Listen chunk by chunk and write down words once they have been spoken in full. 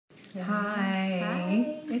Yeah.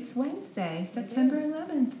 Hi. It's Wednesday, September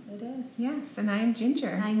 11th. It is. Yes, and I'm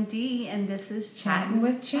Ginger. I'm Dee, and this is Chatting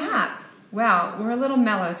with Chap. Well, we're a little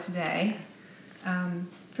mellow today.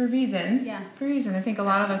 For a reason. Yeah. For a reason. I think a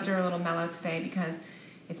lot of us are a little mellow today because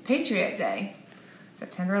it's Patriot Day,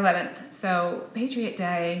 September 11th. So, Patriot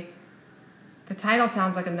Day, the title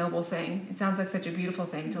sounds like a noble thing. It sounds like such a beautiful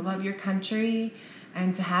thing to love your country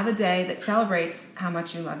and to have a day that celebrates how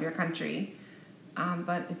much you love your country.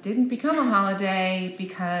 But it didn't become a holiday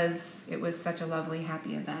because it was such a lovely,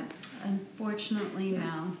 happy event. Unfortunately,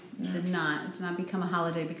 no. It did not. It did not become a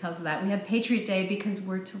holiday because of that. We have Patriot Day because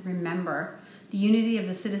we're to remember the unity of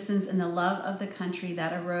the citizens and the love of the country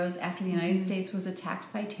that arose after the United States was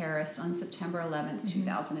attacked by terrorists on September 11th,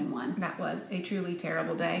 2001. That was a truly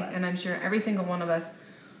terrible day, and I'm sure every single one of us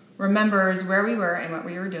remembers where we were and what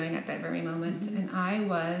we were doing at that very moment. And I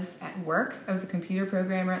was at work. I was a computer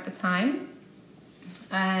programmer at the time,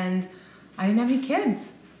 and I didn't have any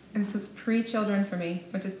kids. And this was pre-children for me,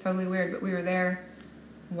 which is totally weird, but we were there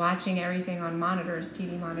watching everything on monitors,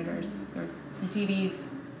 TV monitors. There was some TVs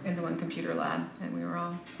in the one computer lab, and we were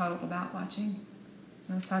all huddled about watching.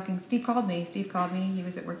 I was talking. Steve called me. He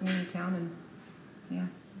was working in town, and yeah.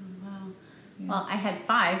 Wow. Yeah. Well, I had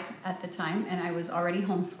 5 at the time, and I was already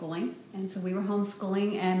homeschooling. And so we were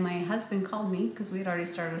homeschooling, and my husband called me because we had already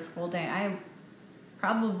started a school day. I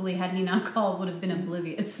probably, had he not called, would have been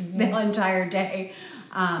oblivious the entire day.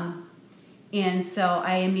 And so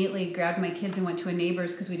I immediately grabbed my kids and went to a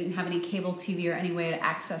neighbor's because we didn't have any cable TV or any way to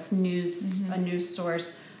access news, a news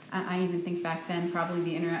source. I even think back then probably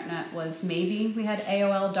the internet was maybe we had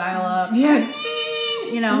AOL dial-up. Yeah.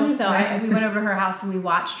 So we went over to her house and we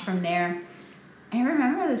watched from there. I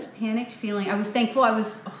remember this panicked feeling. I was thankful I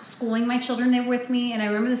was schooling my children there with me, and I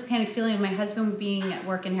remember this panicked feeling of my husband being at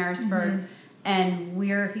work in Harrisburg, and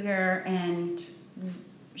we're here, and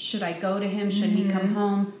should I go to him? Should he come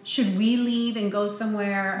home? Should we leave and go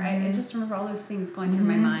somewhere? I just remember all those things going through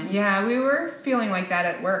my mind. Yeah, we were feeling like that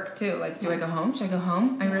at work too. Like, do I go home? Should I go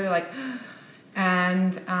home? I really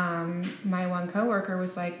and my one coworker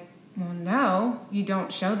was like, well, no, you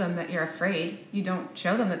don't show them that you're afraid. You don't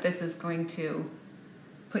show them that this is going to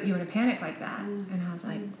put you in a panic like that. And I was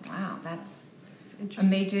like, wow, that's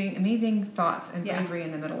amazing thoughts and bravery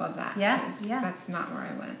in the middle of that. Yeah. That's not where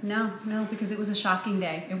I went. No, because it was a shocking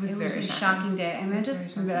day. It was very a shocking day. I mean, I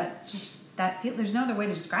just remember that feel. There's no other way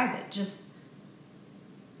to describe it. Just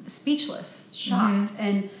speechless, shocked,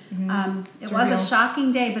 and it was a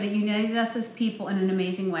shocking day, but it united us as people in an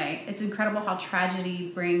amazing way. It's incredible how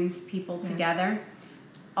tragedy brings people together.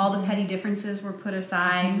 All the petty differences were put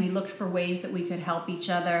aside. We looked for ways that we could help each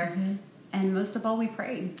other. And most of all, we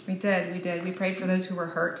prayed. We did. We prayed for those who were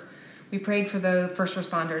hurt. We prayed for the first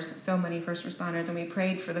responders, so many first responders, and we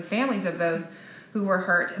prayed for the families of those who were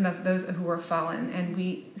hurt and those who were fallen. And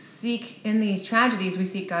we seek, in these tragedies, we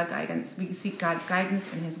seek God's guidance. We seek God's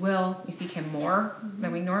guidance and His will. We seek Him more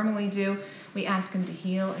than we normally do. We ask Him to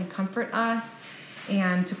heal and comfort us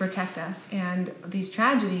and to protect us. And these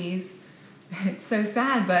tragedies, it's so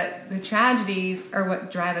sad, but the tragedies are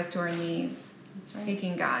what drive us to our knees. That's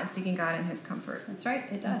right. Seeking God and His comfort. That's right,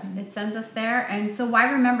 it does. It sends us there. And so why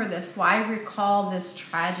remember this? Why recall this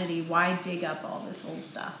tragedy? Why dig up all this old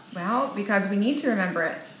stuff? Well, because we need to remember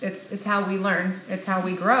it. It's how we learn. It's how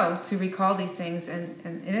we grow to recall these things,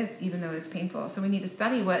 and it is, even though it is painful. So we need to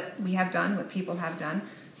study what we have done, what people have done,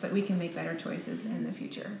 so that we can make better choices in the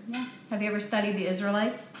future. Yeah. Have you ever studied the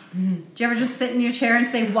Israelites? Do you ever just sit in your chair and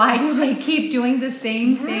say, why do they keep doing the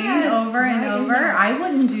same thing over and over? I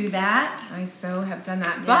wouldn't do that. I so have done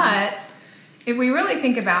that. Yeah. But if we really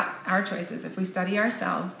think about our choices, if we study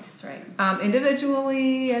ourselves, that's right.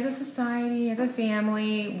 Individually, as a society, as a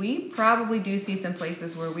family, we probably do see some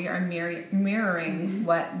places where we are mirroring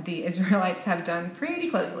what the Israelites have done pretty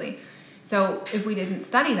closely. So if we didn't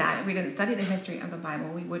study that, if we didn't study the history of the Bible,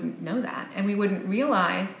 we wouldn't know that. And we wouldn't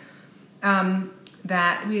realize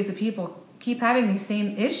that we as a people keep having these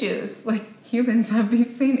same issues. Like, humans have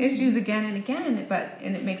these same issues again and again.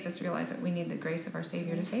 And it makes us realize that we need the grace of our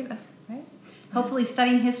Savior to save us. Right? Hopefully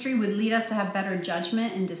studying history would lead us to have better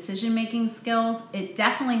judgment and decision-making skills. It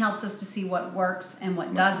definitely helps us to see what works and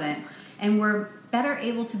what doesn't. And we're better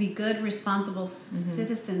able to be good, responsible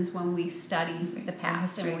citizens when we study the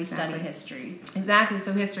past and when we study history. Exactly.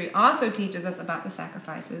 So history also teaches us about the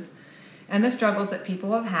sacrifices and the struggles that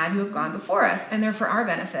people have had who have gone before us. And they're for our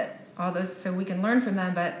benefit. All those, so we can learn from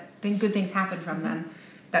them, but then good things happen from them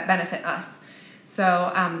that benefit us.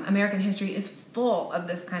 So American history is full of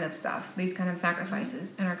this kind of stuff, these kind of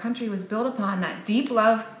sacrifices. And our country was built upon that deep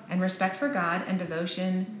love and respect for God and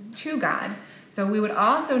devotion to God. So we would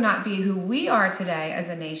also not be who we are today as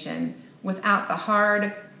a nation without the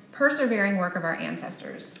hard, persevering work of our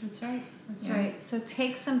ancestors. That's right. That's right. So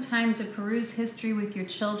take some time to peruse history with your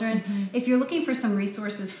children. If you're looking for some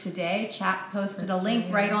resources today, Chat posted a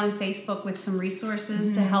link right on Facebook with some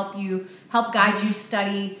resources to help guide you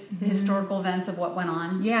study the historical events of what went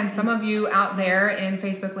on. Yeah, and some of you out there in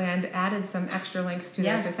Facebook land added some extra links to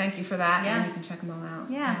there, so thank you for that, and you can check them all out.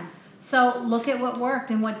 Yeah. So look at what worked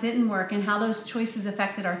and what didn't work and how those choices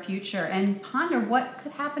affected our future, and ponder what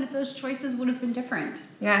could happen if those choices would have been different.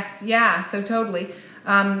 Yes, yeah, so totally.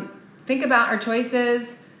 Think about our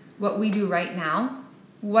choices, what we do right now.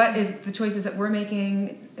 What is the choices that we're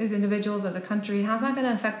making as individuals, as a country? How's that going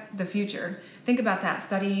to affect the future? Think about that.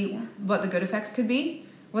 Study what the good effects could be,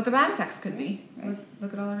 what the bad effects could be. Right.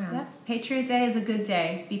 Look it all around. Yep. Patriot Day is a good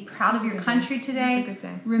day. Be proud of your country today. It's a good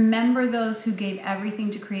day. Remember those who gave everything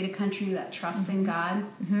to create a country that trusts in God.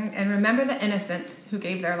 And remember the innocent who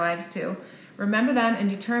gave their lives too. Remember them and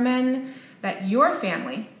determine that your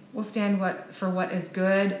family will stand for what is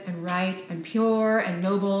good and right and pure and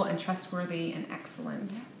noble and trustworthy and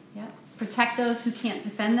excellent. Yeah. Protect those who can't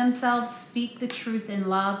defend themselves. Speak the truth in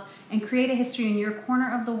love, and create a history in your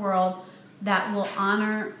corner of the world that will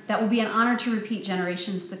be an honor to repeat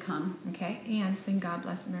generations to come. Okay, and sing God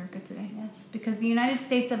Bless America today. Yes, because the United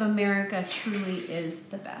States of America truly is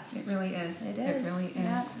the best. It really is. It is. It really is.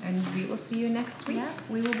 Yep. And we will see you next week. Yep.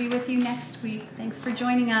 We will be with you next week. Thanks for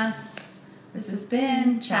joining us. This has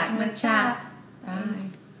been Chatting with Chap. Bye.